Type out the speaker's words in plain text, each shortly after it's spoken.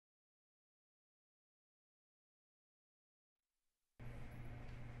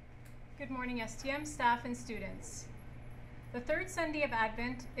Good morning, STM staff and students. The third Sunday of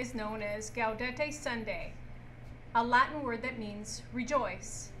Advent is known as Gaudete Sunday, a Latin word that means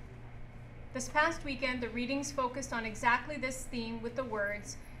rejoice. This past weekend, the readings focused on exactly this theme with the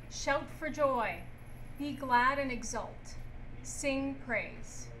words, shout for joy, be glad and exult, sing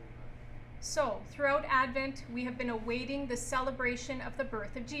praise. So, throughout Advent, we have been awaiting the celebration of the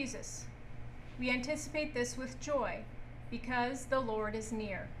birth of Jesus. We anticipate this with joy because the Lord is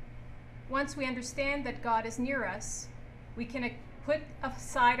near. Once we understand that God is near us, we can put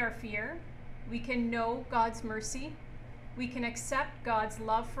aside our fear, we can know God's mercy, we can accept God's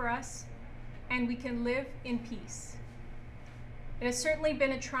love for us, and we can live in peace. It has certainly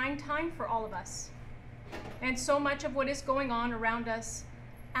been a trying time for all of us, and so much of what is going on around us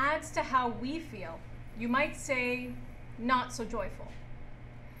adds to how we feel. You might say, not so joyful.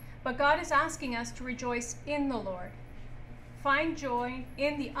 But God is asking us to rejoice in the Lord. Find joy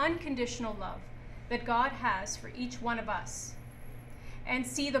in the unconditional love that God has for each one of us, and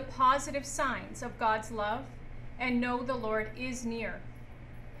see the positive signs of God's love and know the Lord is near.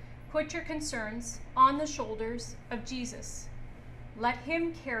 Put your concerns on the shoulders of Jesus. Let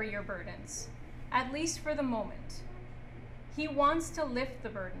him carry your burdens, at least for the moment. He wants to lift the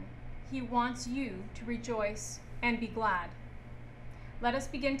burden. He wants you to rejoice and be glad. Let us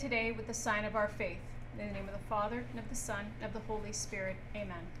begin today with the sign of our faith. In the name of the Father, and of the Son, and of the Holy Spirit.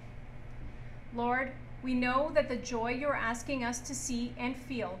 Amen. Lord, we know that the joy you're asking us to see and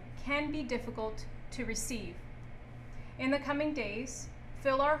feel can be difficult to receive. In the coming days,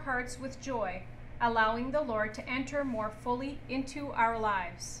 fill our hearts with joy, allowing the Lord to enter more fully into our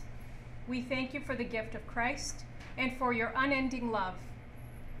lives. We thank you for the gift of Christ and for your unending love.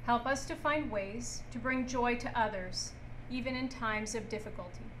 Help us to find ways to bring joy to others, even in times of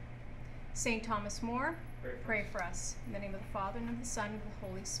difficulty. St. Thomas More, pray for us. In the name of the Father, and of the Son, and of the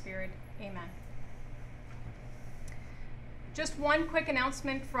Holy Spirit. Amen. Just one quick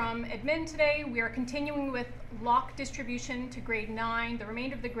announcement from admin today. We are continuing with lock distribution to grade 9, the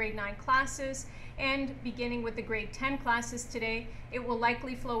remainder of the grade 9 classes, and beginning with the grade 10 classes today. It will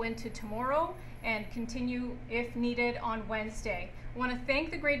likely flow into tomorrow and continue if needed on Wednesday. I want to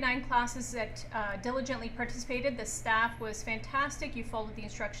thank the grade 9 classes that diligently participated. The staff was fantastic. You followed the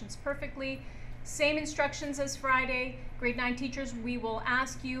instructions perfectly. Same instructions as Friday. Grade 9 teachers, we will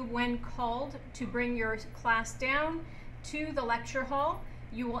ask you when called to bring your class down to the lecture hall.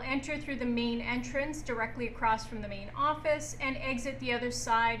 You will enter through the main entrance directly across from the main office and exit the other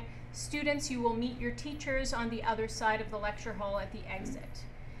side. Students, you will meet your teachers on the other side of the lecture hall at the exit.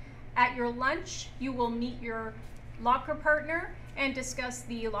 At your lunch, you will meet your locker partner and discuss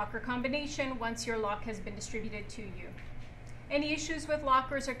the locker combination once your lock has been distributed to you. Any issues with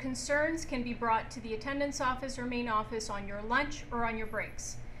lockers or concerns can be brought to the attendance office or main office on your lunch or on your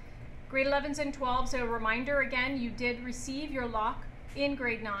breaks. Grade 11s and 12s, a reminder again, you did receive your lock in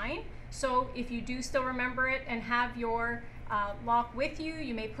grade 9, so if you do still remember it and have your lock with you,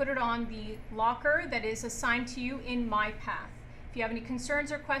 you may put it on the locker that is assigned to you in My Path. If you have any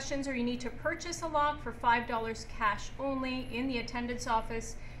concerns or questions, or you need to purchase a lock for $5 cash only in the attendance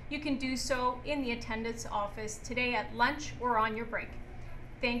office, you can do so in the attendance office today at lunch or on your break.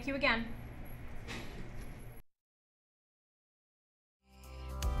 Thank you again.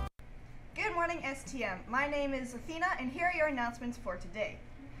 Good morning, STM. My name is Athena, and here are your announcements for today.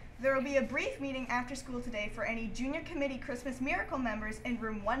 There will be a brief meeting after school today for any Junior Committee Christmas Miracle members in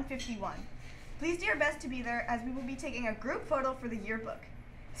room 151. Please do your best to be there, as we will be taking a group photo for the yearbook.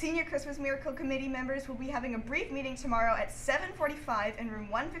 Senior Christmas Miracle Committee members will be having a brief meeting tomorrow at 7:45 in room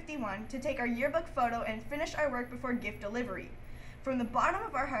 151 to take our yearbook photo and finish our work before gift delivery. From the bottom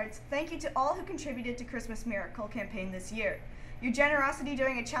of our hearts, thank you to all who contributed to Christmas Miracle campaign this year. Your generosity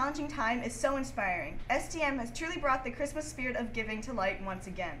during a challenging time is so inspiring. STM has truly brought the Christmas spirit of giving to light once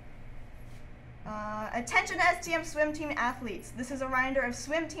again. Attention STM swim team athletes. This is a reminder of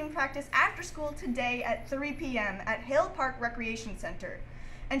swim team practice after school today at 3 p.m. at Hill Park Recreation Center.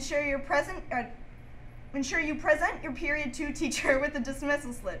 Ensure you present your period 2 teacher with a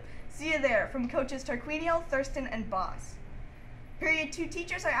dismissal slip. See you there, from coaches Tarquinio, Thurston, and Boss. Period 2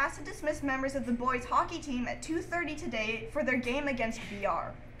 teachers are asked to dismiss members of the boys hockey team at 2:30 today for their game against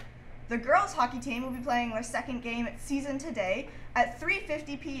BR. The girls hockey team will be playing their second game at season today at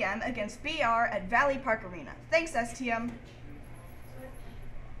 3:50 p.m. against BR at Valley Park Arena. Thanks, STM.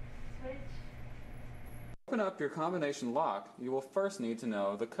 To open up your combination lock, you will first need to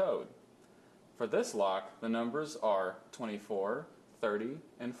know the code. For this lock, the numbers are 24, 30,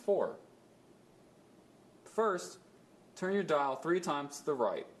 and 4. First, turn your dial 3 times to the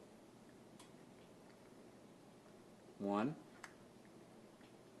right. 1,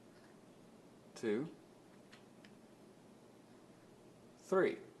 2,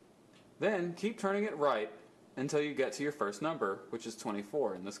 3. Then keep turning it right until you get to your first number, which is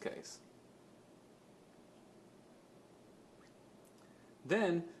 24 in this case.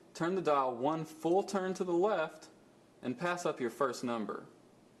 Then turn the dial one full turn to the left and pass up your first number.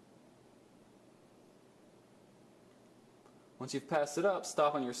 Once you've passed it up,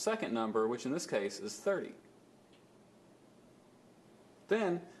 stop on your second number, which in this case is 30.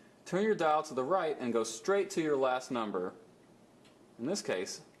 Then turn your dial to the right and go straight to your last number. In this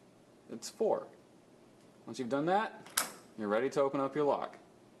case, it's 4. Once you've done that, you're ready to open up your lock.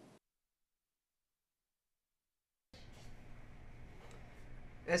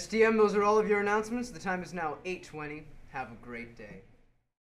 STM, those are all of your announcements. The time is now 8:20. Have a great day.